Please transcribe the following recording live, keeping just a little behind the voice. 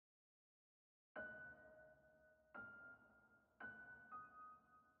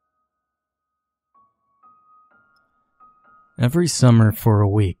Every summer for a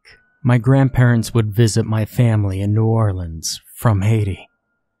week, my grandparents would visit my family in New Orleans from Haiti,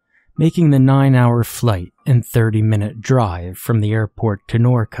 making the 9-hour flight and 30-minute drive from the airport to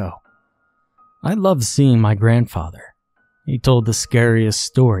Norco. I loved seeing my grandfather. He told the scariest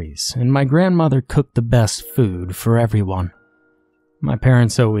stories, and my grandmother cooked the best food for everyone. My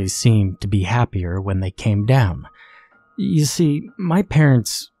parents always seemed to be happier when they came down. You see, my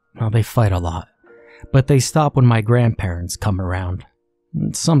parents, they fight a lot, but they stop when my grandparents come around.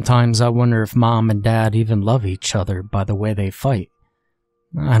 Sometimes I wonder if Mom and Dad even love each other by the way they fight.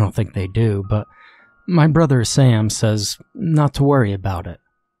 I don't think they do, but my brother Sam says not to worry about it.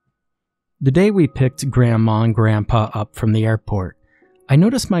 The day we picked Grandma and Grandpa up from the airport, I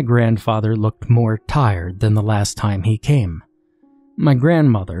noticed my grandfather looked more tired than the last time he came. My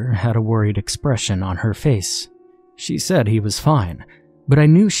grandmother had a worried expression on her face. She said he was fine, but I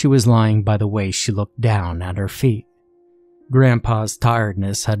knew she was lying by the way she looked down at her feet. Grandpa's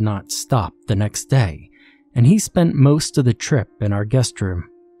tiredness had not stopped the next day, and he spent most of the trip in our guest room.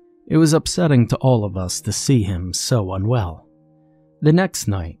 It was upsetting to all of us to see him so unwell. The next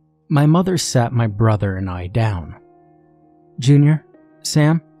night, my mother sat my brother and I down. "Junior,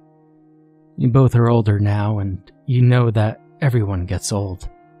 Sam, you both are older now, and you know that everyone gets old."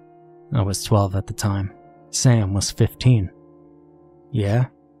 I was 12 at the time. Sam was 15. "Yeah,"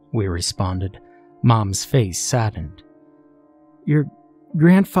 we responded, Mom's face saddened. "Your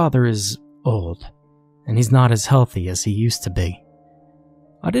grandfather is old, and he's not as healthy as he used to be."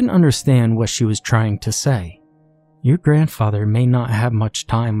 I didn't understand what she was trying to say. "Your grandfather may not have much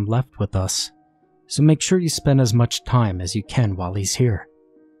time left with us, so make sure you spend as much time as you can while he's here."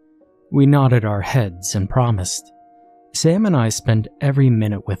 We nodded our heads and promised. Sam and I spent every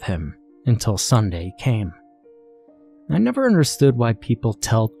minute with him until Sunday came. I never understood why people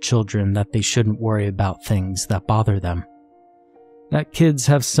tell children that they shouldn't worry about things that bother them. That kids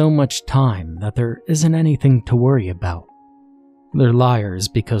have so much time that there isn't anything to worry about. They're liars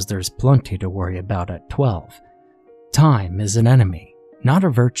because there's plenty to worry about at 12. Time is an enemy, not a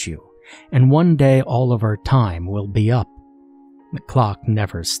virtue, and one day all of our time will be up. The clock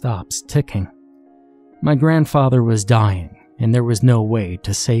never stops ticking. My grandfather was dying, and there was no way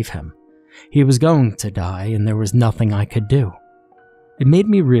to save him. He was going to die, and there was nothing I could do. It made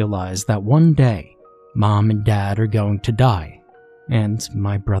me realize that one day, Mom and Dad are going to die, and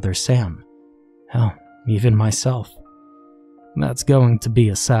my brother Sam. Hell, even myself. That's going to be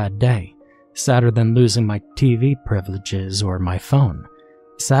a sad day. Sadder than losing my TV privileges or my phone.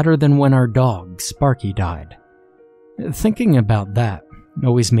 Sadder than when our dog, Sparky, died. Thinking about that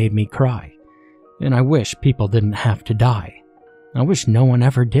always made me cry, and I wish people didn't have to die. I wish no one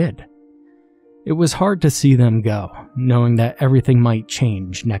ever did. It was hard to see them go, knowing that everything might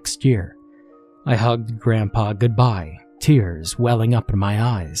change next year. I hugged Grandpa goodbye, tears welling up in my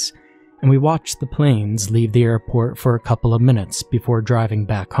eyes, and we watched the planes leave the airport for a couple of minutes before driving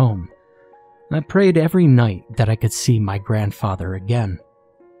back home. I prayed every night that I could see my grandfather again.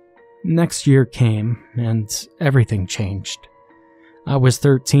 Next year came, and everything changed. I was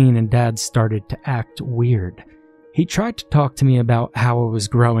 13 and Dad started to act weird. He tried to talk to me about how I was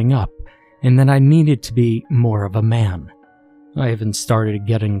growing up, and that I needed to be more of a man. I even started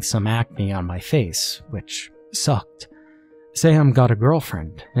getting some acne on my face, which sucked. Sam got a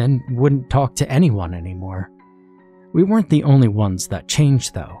girlfriend, and wouldn't talk to anyone anymore. We weren't the only ones that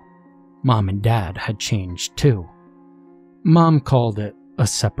changed, though. Mom and Dad had changed too. Mom called it a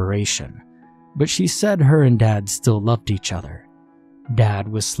separation, but she said her and Dad still loved each other. Dad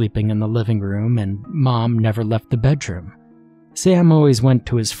was sleeping in the living room, and Mom never left the bedroom. Sam always went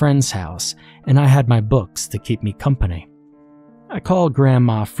to his friend's house, and I had my books to keep me company. I called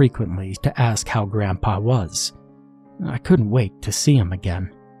Grandma frequently to ask how Grandpa was. I couldn't wait to see him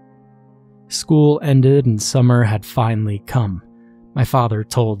again. School ended and summer had finally come. My father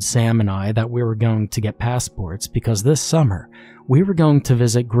told Sam and I that we were going to get passports because this summer we were going to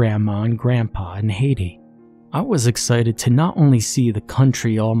visit Grandma and Grandpa in Haiti. I was excited to not only see the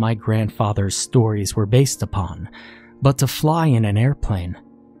country all my grandfather's stories were based upon, but to fly in an airplane.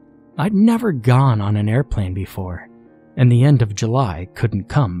 I'd never gone on an airplane before, and the end of July couldn't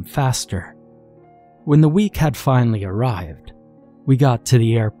come faster. When the week had finally arrived, we got to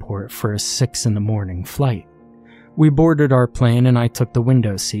the airport for a 6 a.m. flight. We boarded our plane and I took the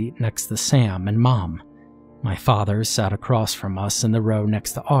window seat next to Sam and Mom. My father sat across from us in the row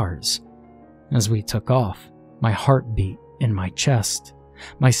next to ours. As we took off, my heart beat in my chest.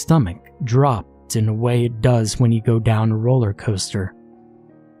 My stomach dropped in a way it does when you go down a roller coaster.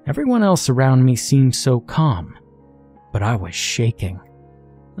 Everyone else around me seemed so calm, but I was shaking.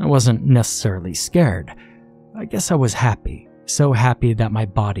 I wasn't necessarily scared. I guess I was happy, so happy that my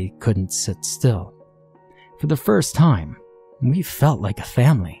body couldn't sit still. For the first time, we felt like a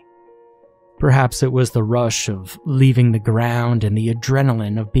family. Perhaps it was the rush of leaving the ground and the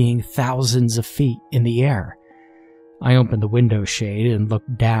adrenaline of being thousands of feet in the air. I opened the window shade and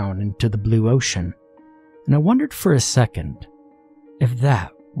looked down into the blue ocean, and I wondered for a second if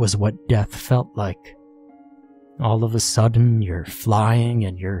that was what death felt like. All of a sudden, you're flying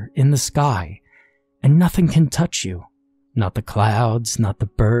and you're in the sky, and nothing can touch you. Not the clouds, not the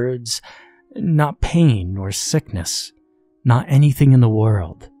birds, not pain or sickness, not anything in the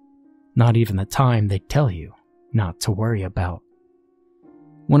world, not even the time they tell you not to worry about.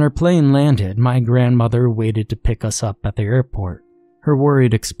 When our plane landed, my grandmother waited to pick us up at the airport. Her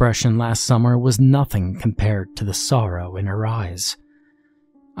worried expression last summer was nothing compared to the sorrow in her eyes.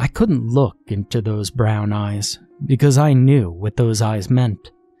 I couldn't look into those brown eyes because I knew what those eyes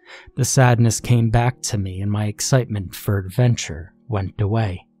meant. The sadness came back to me and my excitement for adventure went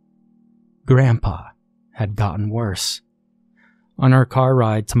away. Grandpa had gotten worse. On our car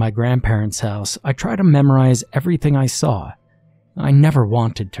ride to my grandparents' house, I tried to memorize everything I saw. I never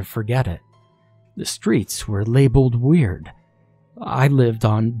wanted to forget it. The streets were labeled weird. I lived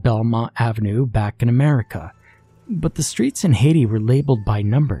on Belmont Avenue back in America, but the streets in Haiti were labeled by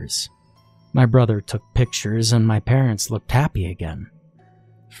numbers. My brother took pictures and my parents looked happy again.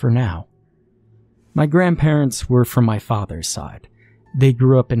 For now. My grandparents were from my father's side. They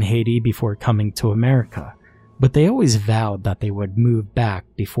grew up in Haiti before coming to America, but they always vowed that they would move back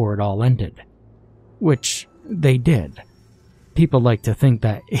before it all ended. Which they did. People like to think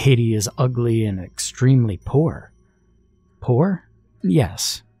that Haiti is ugly and extremely poor. Poor?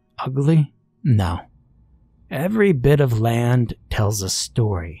 Yes. Ugly? No. Every bit of land tells a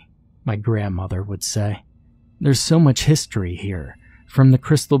story, my grandmother would say. There's so much history here, from the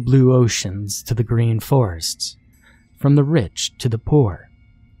crystal blue oceans to the green forests, from the rich to the poor.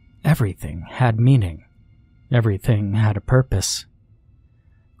 Everything had meaning. Everything had a purpose.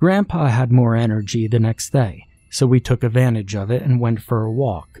 Grandpa had more energy the next day, so we took advantage of it and went for a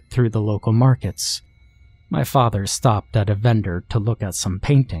walk through the local markets. My father stopped at a vendor to look at some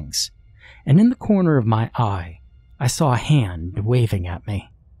paintings, and in the corner of my eye, I saw a hand waving at me.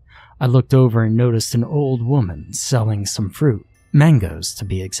 I looked over and noticed an old woman selling some fruit, mangoes to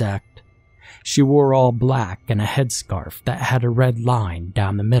be exact. She wore all black and a headscarf that had a red line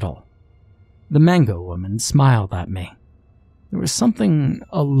down the middle. The mango woman smiled at me. There was something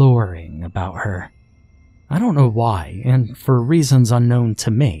alluring about her. I don't know why, and for reasons unknown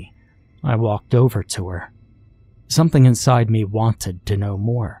to me, I walked over to her. Something inside me wanted to know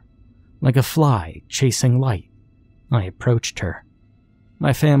more. Like a fly chasing light, I approached her.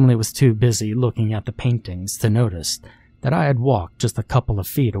 My family was too busy looking at the paintings to notice that I had walked just a couple of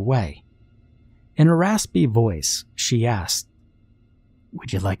feet away. In a raspy voice, she asked,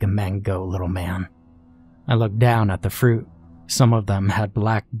 "Would you like a mango, little man?" I looked down at the fruit. Some of them had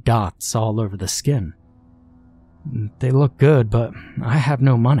black dots all over the skin. "They look good, but I have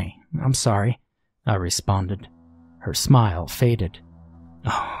no money. I'm sorry," I responded. Her smile faded.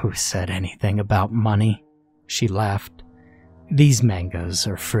 "Oh, who said anything about money?" She laughed. "These mangoes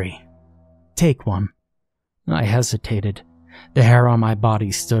are free. Take one." I hesitated. The hair on my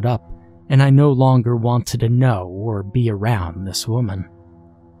body stood up, and I no longer wanted to know or be around this woman.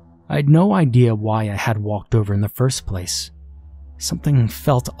 I had no idea why I had walked over in the first place. Something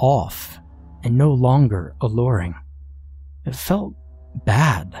felt off and no longer alluring. It felt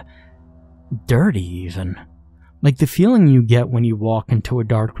bad, dirty even, like the feeling you get when you walk into a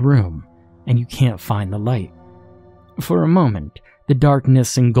dark room and you can't find the light. For a moment, the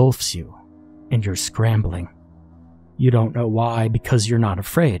darkness engulfs you, and you're scrambling. You don't know why because you're not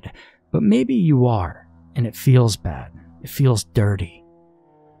afraid, but maybe you are, and it feels bad. It feels dirty.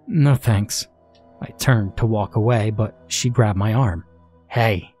 "No thanks." I turned to walk away, but she grabbed my arm.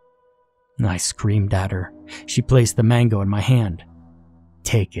 "Hey!" I screamed at her. She placed the mango in my hand.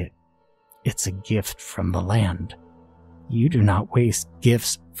 "Take it. It's a gift from the land. You do not waste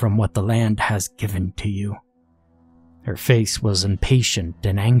gifts from what the land has given to you." Her face was impatient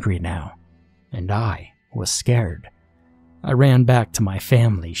and angry now, and I was scared. I ran back to my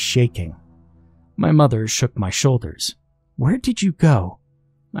family, shaking. My mother shook my shoulders. "Where did you go?"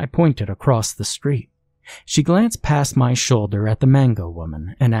 I pointed across the street. She glanced past my shoulder at the mango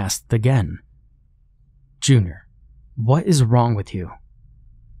woman and asked again, "Junior, what is wrong with you?"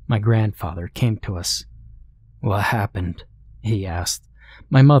 My grandfather came to us. "What happened?" he asked.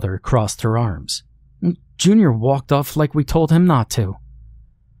 My mother crossed her arms. "Junior walked off like we told him not to."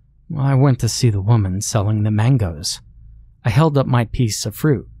 I went to see the woman selling the mangoes. I held up my piece of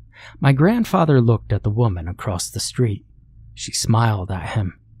fruit. My grandfather looked at the woman across the street. She smiled at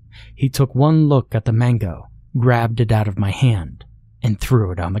him. He took one look at the mango, grabbed it out of my hand, and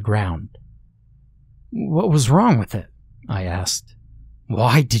threw it on the ground. "What was wrong with it?" I asked.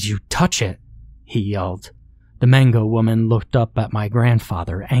 "Why did you touch it?" he yelled. The mango woman looked up at my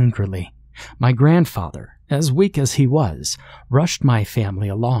grandfather angrily. My grandfather, as weak as he was, rushed my family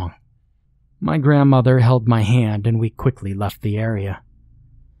along. My grandmother held my hand and we quickly left the area.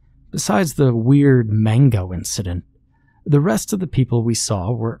 Besides the weird mango incident, the rest of the people we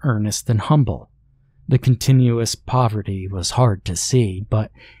saw were earnest and humble. The continuous poverty was hard to see,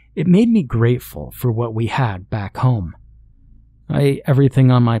 but it made me grateful for what we had back home. I ate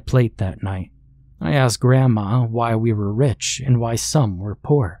everything on my plate that night. I asked Grandma why we were rich and why some were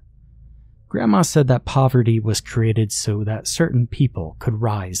poor. Grandma said that poverty was created so that certain people could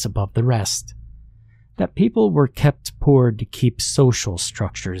rise above the rest. That people were kept poor to keep social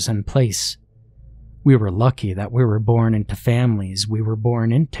structures in place. We were lucky that we were born into families we were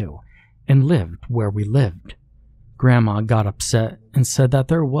born into and lived where we lived. Grandma got upset and said that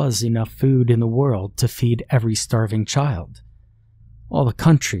there was enough food in the world to feed every starving child. All the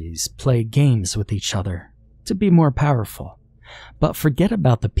countries play games with each other to be more powerful, but forget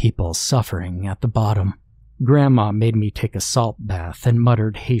about the people suffering at the bottom. Grandma made me take a salt bath and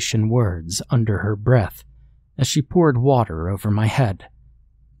muttered Haitian words under her breath as she poured water over my head.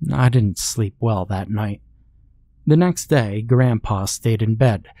 I didn't sleep well that night. The next day, Grandpa stayed in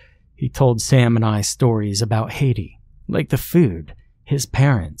bed. He told Sam and I stories about Haiti, like the food, his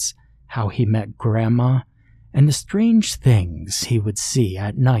parents, how he met Grandma, and the strange things he would see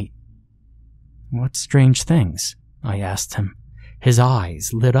at night. "What strange things?" I asked him. His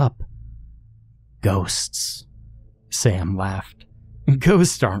eyes lit up. "Ghosts," Sam laughed.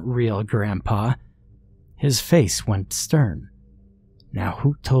 "Ghosts aren't real, Grandpa." His face went stern. "Now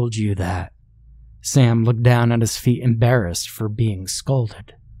who told you that?" Sam looked down at his feet, embarrassed for being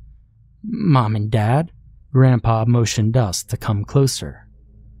scolded. "Mom and Dad." Grandpa motioned us to come closer,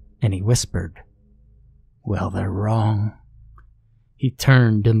 and he whispered, "Well, they're wrong." He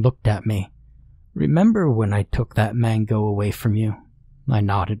turned and looked at me. "Remember when I took that mango away from you?" I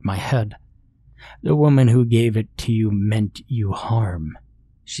nodded my head. "The woman who gave it to you meant you harm.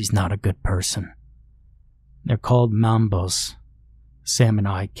 She's not a good person." "They're called mambos." Sam and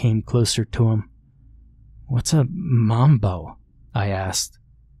I came closer to him. "What's a mambo?" I asked.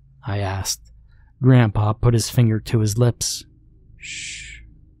 Grandpa put his finger to his lips. "Shh.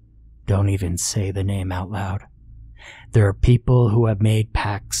 Don't even say the name out loud. There are people who have made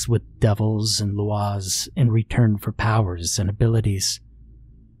pacts with devils and luas in return for powers and abilities."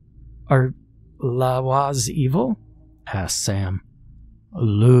 "Are luas evil?" asked Sam.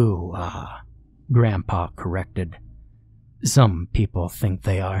 "Lua," Grandpa corrected. "Some people think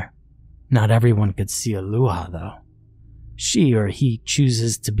they are. Not everyone could see a lua, though. She or he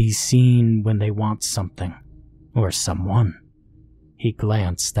chooses to be seen when they want something, or someone." He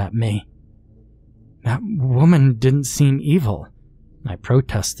glanced at me. "That woman didn't seem evil," I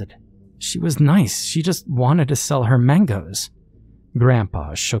protested. "She was nice. She just wanted to sell her mangoes."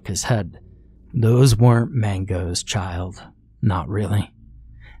 Grandpa shook his head. "Those weren't mangoes, child. Not really.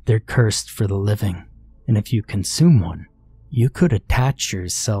 They're cursed for the living, and if you consume one, you could attach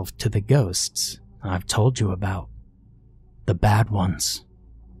yourself to the ghosts I've told you about. The bad ones."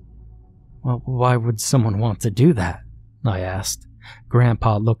 "Well, why would someone want to do that?" I asked.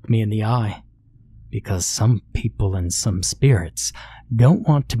 Grandpa looked me in the eye. "Because some people and some spirits don't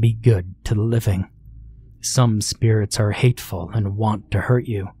want to be good to the living. Some spirits are hateful and want to hurt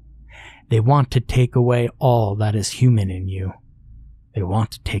you. They want to take away all that is human in you. They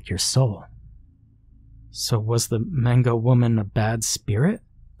want to take your soul." "So was the mango woman a bad spirit?"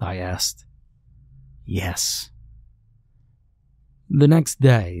 I asked. "Yes." The next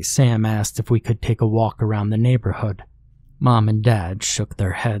day, Sam asked if we could take a walk around the neighborhood. Mom and Dad shook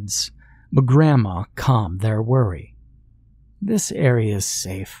their heads, but Grandma calmed their worry. "This area is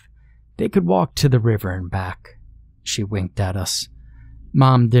safe. They could walk to the river and back." She winked at us.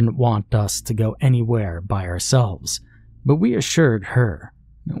 Mom didn't want us to go anywhere by ourselves, but we assured her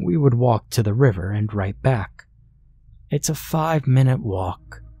that we would walk to the river and right back. "It's a 5-minute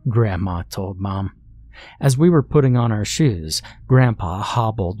walk," Grandma told Mom. As we were putting on our shoes, Grandpa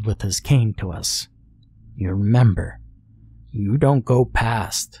hobbled with his cane to us. "You remember, you don't go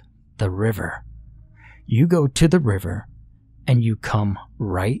past the river. You go to the river, and you come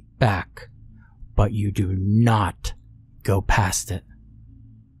right back, but you do not go past it."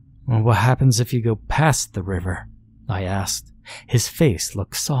 "Well, what happens if you go past the river?" I asked. His face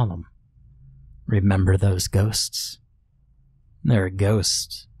looked solemn. "Remember those ghosts? They're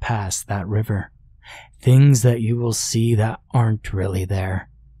ghosts past that river. Things that you will see that aren't really there.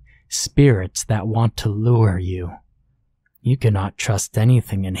 Spirits that want to lure you. You cannot trust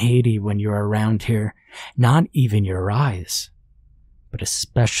anything in Haiti when you're around here, not even your eyes. But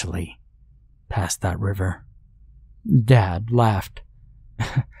especially past that river. Dad laughed.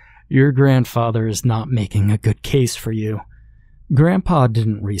 Your grandfather is not making a good case for you. Grandpa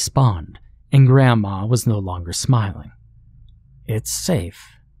didn't respond, and Grandma was no longer smiling. It's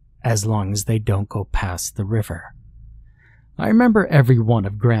safe, as long as they don't go past the river. I remember every one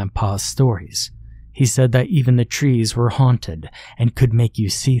of Grandpa's stories. He said that even the trees were haunted and could make you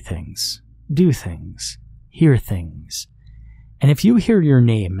see things, do things, hear things. And if you hear your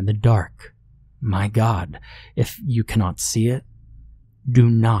name in the dark, my God, if you cannot see it, do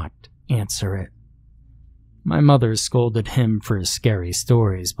not answer it. My mother scolded him for his scary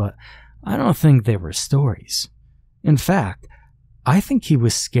stories, but I don't think they were stories. In fact, I think he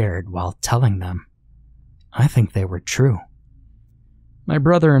was scared while telling them. I think they were true. My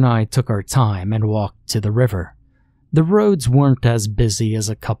brother and I took our time and walked to the river. The roads weren't as busy as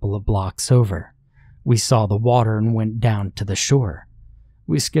a couple of blocks over. We saw the water and went down to the shore.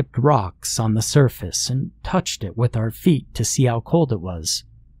 We skipped rocks on the surface and touched it with our feet to see how cold it was.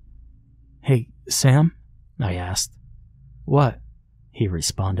 Hey, Sam? I asked. What? He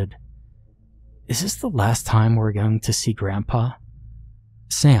responded. Is this the last time we're going to see Grandpa?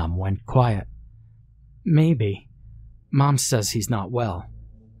 Sam went quiet. Maybe. Mom says he's not well.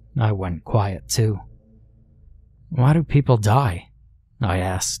 I went quiet too. Why do people die? I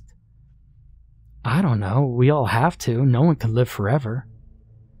asked. I don't know. We all have to. No one can live forever.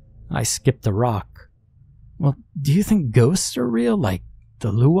 I skipped a rock. Well, do you think ghosts are real, like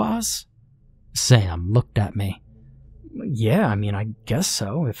the Luas? Sam looked at me. Yeah, I guess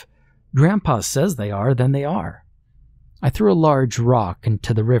so. If Grandpa says they are, then they are. I threw a large rock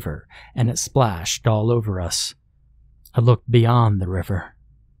into the river, and it splashed all over us. I looked beyond the river.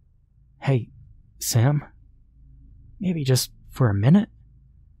 Hey, Sam? Maybe just for a minute?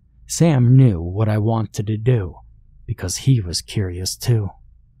 Sam knew what I wanted to do, because he was curious too.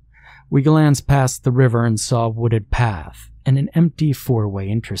 We glanced past the river and saw a wooded path and an empty four-way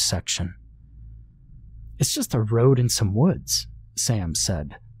intersection. It's just a road and some woods, Sam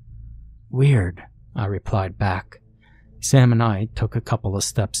said. Weird, I replied back. Sam and I took a couple of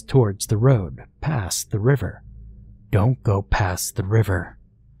steps towards the road, past the river. Don't go past the river.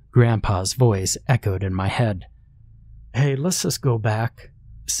 Grandpa's voice echoed in my head. Hey, let's just go back,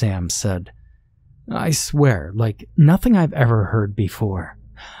 Sam said. I swear, like nothing I've ever heard before.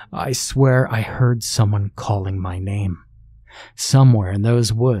 I swear I heard someone calling my name. Somewhere in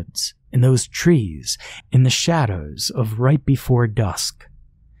those woods, in those trees, in the shadows of right before dusk.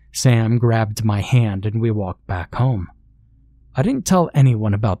 Sam grabbed my hand and we walked back home. I didn't tell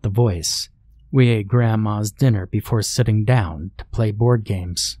anyone about the voice. We ate Grandma's dinner before sitting down to play board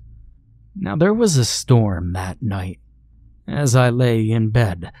games. Now there was a storm that night. As I lay in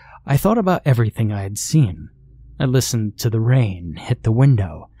bed, I thought about everything I had seen. I listened to the rain hit the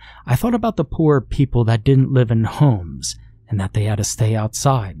window. I thought about the poor people that didn't live in homes and that they had to stay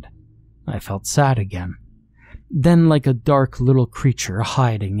outside. I felt sad again. Then, like a dark little creature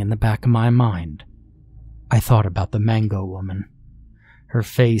hiding in the back of my mind, I thought about the mango woman. Her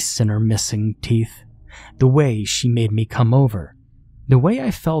face and her missing teeth. The way she made me come over. The way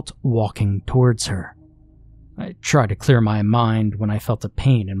I felt walking towards her. I tried to clear my mind when I felt a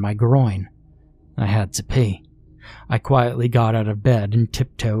pain in my groin. I had to pee. I quietly got out of bed and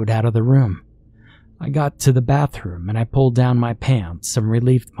tiptoed out of the room. I got to the bathroom and I pulled down my pants and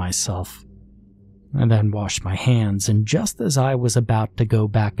relieved myself. I then washed my hands, and just as I was about to go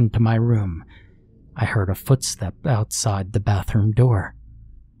back into my room, I heard a footstep outside the bathroom door.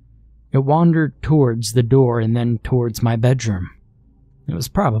 It wandered towards the door and then towards my bedroom. It was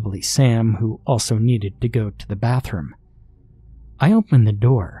probably Sam, who also needed to go to the bathroom. I opened the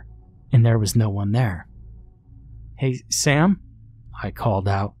door, and there was no one there. Hey, Sam? I called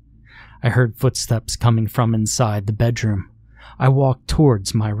out. I heard footsteps coming from inside the bedroom. I walked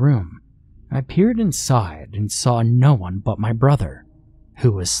towards my room. I peered inside and saw no one but my brother,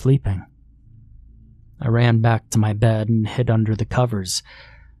 who was sleeping. I ran back to my bed and hid under the covers.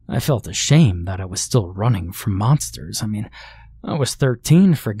 I felt ashamed that I was still running from monsters. I was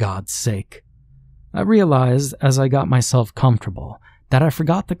 13, for God's sake. I realized as I got myself comfortable that I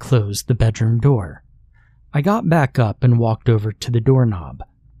forgot to close the bedroom door. I got back up and walked over to the doorknob.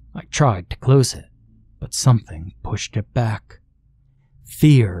 I tried to close it, but something pushed it back.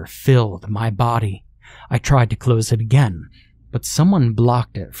 Fear filled my body. I tried to close it again, but someone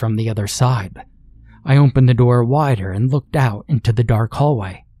blocked it from the other side. I opened the door wider and looked out into the dark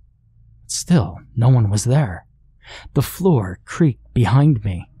hallway. but still, no one was there. The floor creaked behind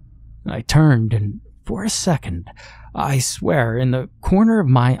me. I turned, and for a second, I swear, in the corner of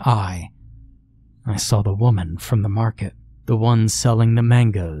my eye, I saw the woman from the market, the one selling the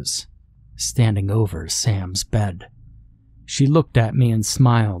mangoes, standing over Sam's bed. She looked at me and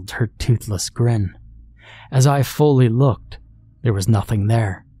smiled her toothless grin. As I fully looked, there was nothing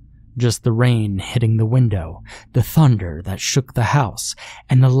there. Just the rain hitting the window, the thunder that shook the house,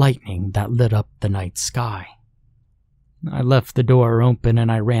 and the lightning that lit up the night sky. I left the door open and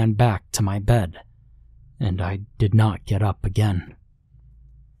I ran back to my bed, and I did not get up again.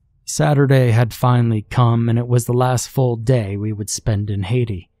 Saturday had finally come, and it was the last full day we would spend in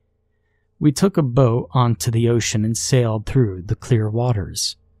Haiti. We took a boat onto the ocean and sailed through the clear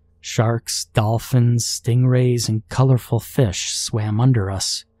waters. Sharks, dolphins, stingrays, and colorful fish swam under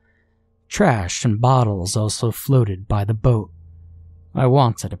us. Trash and bottles also floated by the boat. I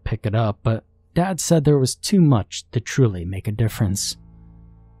wanted to pick it up, but Dad said there was too much to truly make a difference.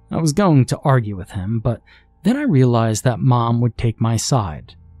 I was going to argue with him, but then I realized that Mom would take my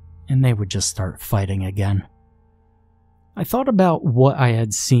side, and they would just start fighting again. I thought about what I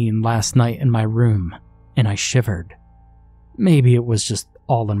had seen last night in my room, and I shivered. Maybe it was just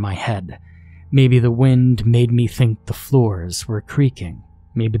all in my head. Maybe the wind made me think the floors were creaking.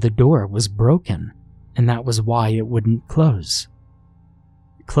 Maybe the door was broken, and that was why it wouldn't close.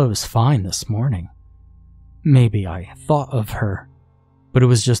 It closed fine this morning. Maybe I thought of her, but it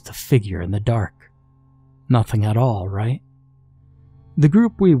was just a figure in the dark. Nothing at all, right? The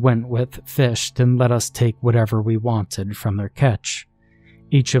group we went with fished and let us take whatever we wanted from their catch.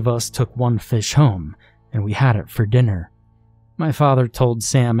 Each of us took one fish home, and we had it for dinner. My father told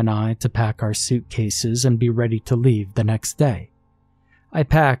Sam and I to pack our suitcases and be ready to leave the next day. I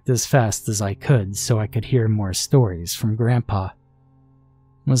packed as fast as I could so I could hear more stories from Grandpa.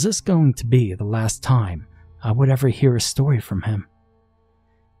 Was this going to be the last time I would ever hear a story from him?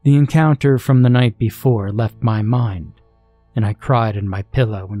 The encounter from the night before left my mind, and I cried in my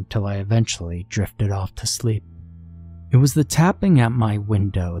pillow until I eventually drifted off to sleep. It was the tapping at my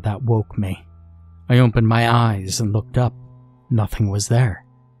window that woke me. I opened my eyes and looked up. Nothing was there.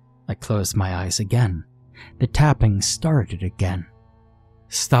 I closed my eyes again. The tapping started again.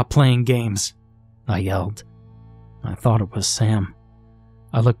 "Stop playing games," I yelled. I thought it was Sam.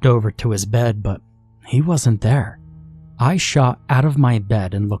 I looked over to his bed, but he wasn't there. I shot out of my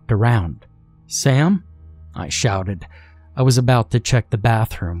bed and looked around. "Sam?" I shouted. I was about to check the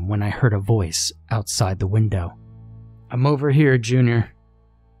bathroom when I heard a voice outside the window. "I'm over here, Junior."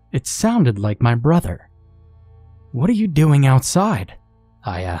 It sounded like my brother. "What are you doing outside?"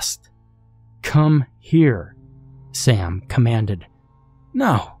 I asked. "Come here," Sam commanded.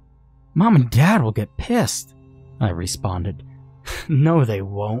 "No, Mom and Dad will get pissed," I responded. "No, they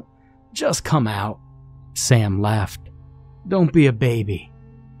won't. Just come out." Sam laughed. "Don't be a baby."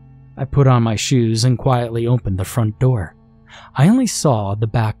 I put on my shoes and quietly opened the front door. I only saw the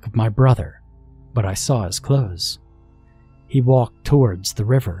back of my brother, but I saw his clothes. He walked towards the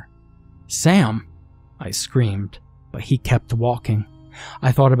river. "Sam!" I screamed, but he kept walking.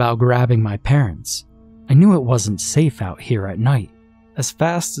 I thought about grabbing my parents. I knew it wasn't safe out here at night. As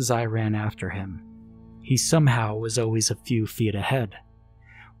fast as I ran after him, he somehow was always a few feet ahead.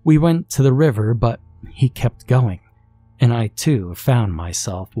 We went to the river, but he kept going, and I too found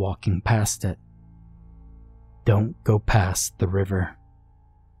myself walking past it. Don't go past the river.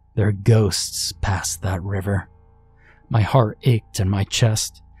 There are ghosts past that river. My heart ached in my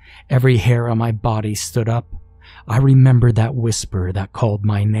chest. Every hair on my body stood up. I remembered that whisper that called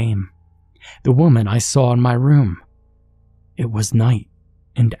my name. The woman I saw in my room. It was night,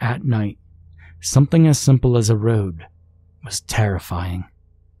 and at night, something as simple as a road was terrifying.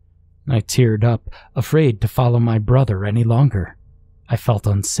 I teared up, afraid to follow my brother any longer. I felt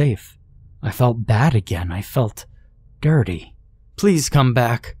unsafe. I felt bad again. I felt dirty. "Please come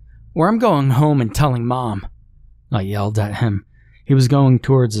back, or I'm going home and telling Mom," I yelled at him. He was going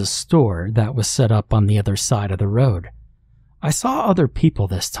towards a store that was set up on the other side of the road. I saw other people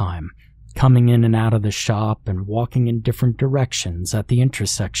this time, coming in and out of the shop and walking in different directions at the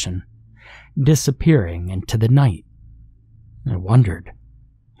intersection, disappearing into the night. I wondered,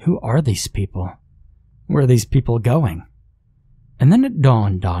 who are these people? Where are these people going? And then it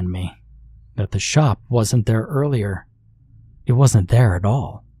dawned on me that the shop wasn't there earlier. It wasn't there at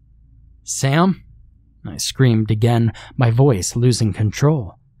all. "Sam?" I screamed again, my voice losing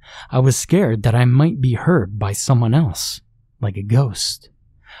control. I was scared that I might be heard by someone else, like a ghost.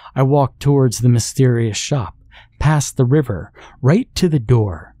 I walked towards the mysterious shop, past the river, right to the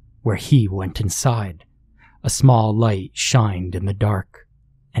door, where he went inside. A small light shined in the dark.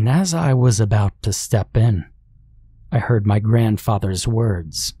 And as I was about to step in, I heard my grandfather's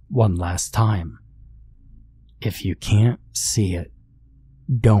words one last time. If you can't see it,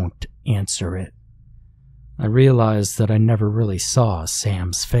 don't answer it. I realized that I never really saw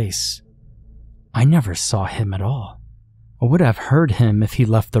Sam's face. I never saw him at all. I would have heard him if he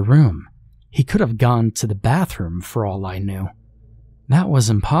left the room. He could have gone to the bathroom for all I knew. That was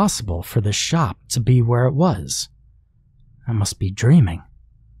impossible for the shop to be where it was. I must be dreaming,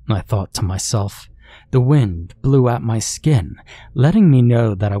 I thought to myself. The wind blew at my skin, letting me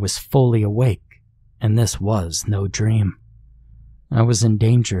know that I was fully awake, and this was no dream. I was in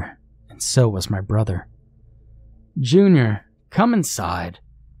danger, and so was my brother. Junior, come inside.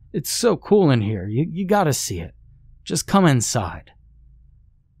 It's so cool in here, you gotta see it. Just come inside.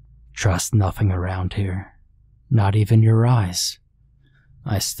 Trust nothing around here, not even your eyes.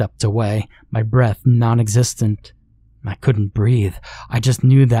 I stepped away, my breath non-existent. I couldn't breathe. I just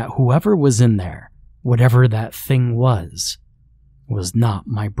knew that whoever was in there, whatever that thing was not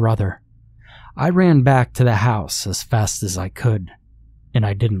my brother. I ran back to the house as fast as I could, and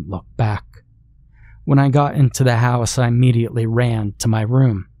I didn't look back. When I got into the house, I immediately ran to my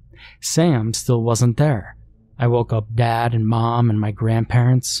room. Sam still wasn't there. I woke up Dad and Mom and my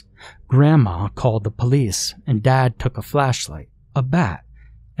grandparents. Grandma called the police, and Dad took a flashlight, a bat,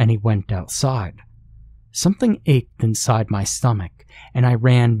 and he went outside. Something ached inside my stomach, and I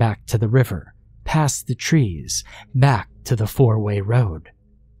ran back to the river, past the trees, back to the four-way road.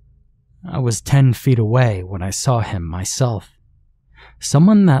 I was 10 feet away when I saw him myself.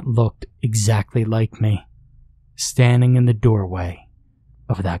 Someone that looked exactly like me, standing in the doorway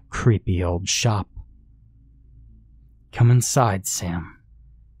of that creepy old shop. Come inside, Sam.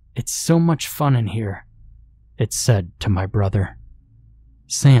 It's so much fun in here, it said to my brother.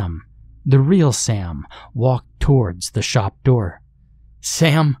 Sam, the real Sam, walked towards the shop door.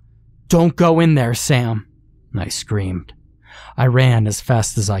 Sam, don't go in there, Sam, I screamed. I ran as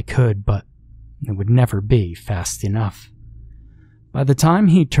fast as I could, but it would never be fast enough. By the time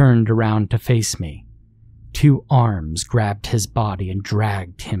he turned around to face me, 2 arms grabbed his body and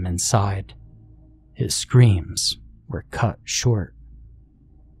dragged him inside. His screams were cut short.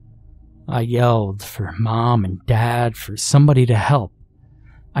 I yelled for Mom and Dad, for somebody to help.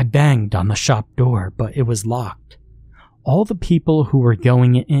 I banged on the shop door, but it was locked. All the people who were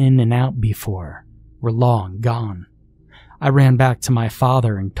going in and out before were long gone. I ran back to my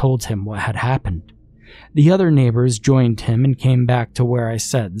father and told him what had happened. The other neighbors joined him and came back to where I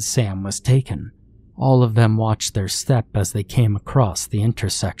said Sam was taken. All of them watched their step as they came across the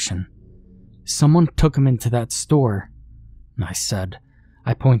intersection. Someone took him into that store, I said.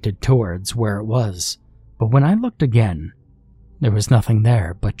 I pointed towards where it was, but when I looked again, there was nothing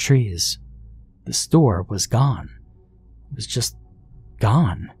there but trees. The store was gone. It was just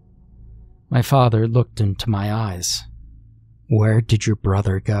gone. My father looked into my eyes. Where did your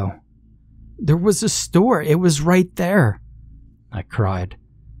brother go? There was a store. It was right there, I cried.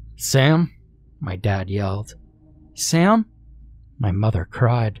 Sam? My dad yelled. Sam? My mother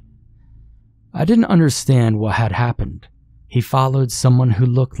cried. I didn't understand what had happened. He followed someone who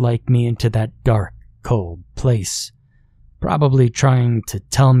looked like me into that dark, cold place, probably trying to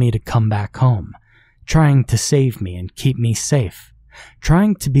tell me to come back home, trying to save me and keep me safe,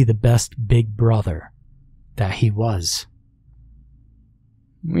 trying to be the best big brother that he was.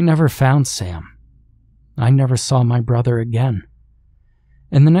 We never found Sam. I never saw my brother again.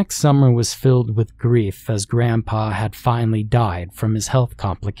 And the next summer was filled with grief as Grandpa had finally died from his health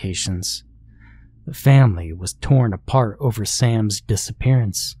complications. The family was torn apart over Sam's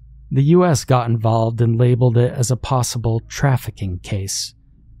disappearance. The U.S. got involved and labeled it as a possible trafficking case.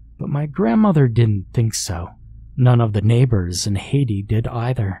 But my grandmother didn't think so. None of the neighbors in Haiti did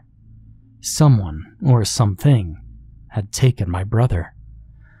either. Someone, or something, had taken my brother.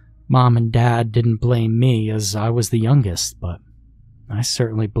 Mom and Dad didn't blame me as I was the youngest, but I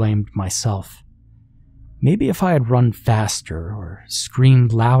certainly blamed myself. Maybe if I had run faster or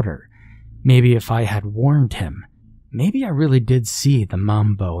screamed louder, maybe if I had warned him, maybe I really did see the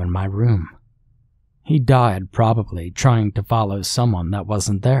mambo in my room. He died probably trying to follow someone that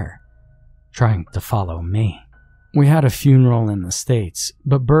wasn't there, trying to follow me. We had a funeral in the States,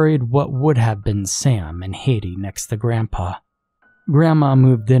 but buried what would have been Sam in Haiti next to Grandpa. Grandma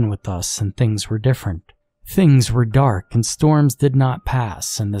moved in with us and things were different. Things were dark and storms did not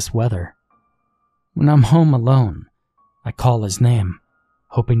pass in this weather. When I'm home alone, I call his name,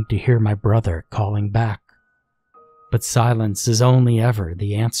 hoping to hear my brother calling back. But silence is only ever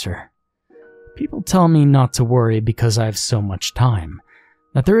the answer. People tell me not to worry because I have so much time,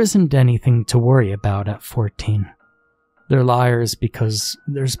 that there isn't anything to worry about at 14. They're liars because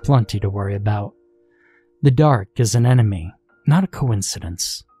there's plenty to worry about. The dark is an enemy, not a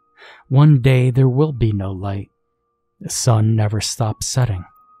coincidence. One day there will be no light. The sun never stops setting.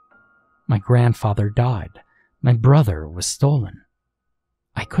 My grandfather died. My brother was stolen.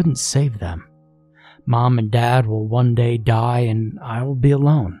 I couldn't save them. Mom and Dad will one day die and I will be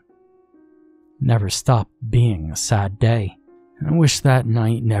alone. Never stopped being a sad day. I wish that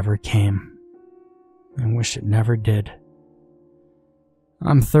night never came. I wish it never did.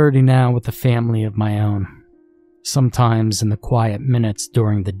 I'm 30 now with a family of my own. Sometimes in the quiet minutes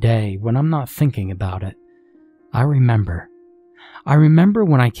during the day when I'm not thinking about it, I remember. I remember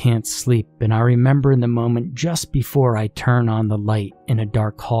when I can't sleep, and I remember in the moment just before I turn on the light in a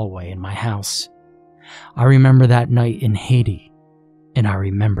dark hallway in my house. I remember that night in Haiti, and I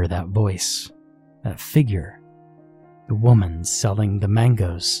remember that voice, that figure, the woman selling the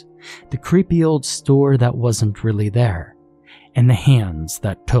mangoes, the creepy old store that wasn't really there, and the hands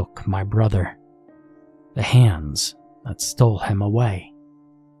that took my brother, the hands that stole him away.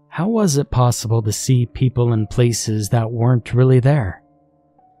 How was it possible to see people in places that weren't really there?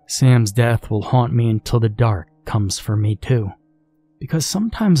 Sam's death will haunt me until the dark comes for me too, because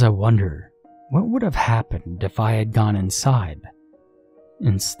sometimes I wonder what would have happened if I had gone inside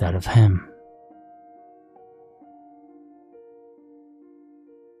instead of him.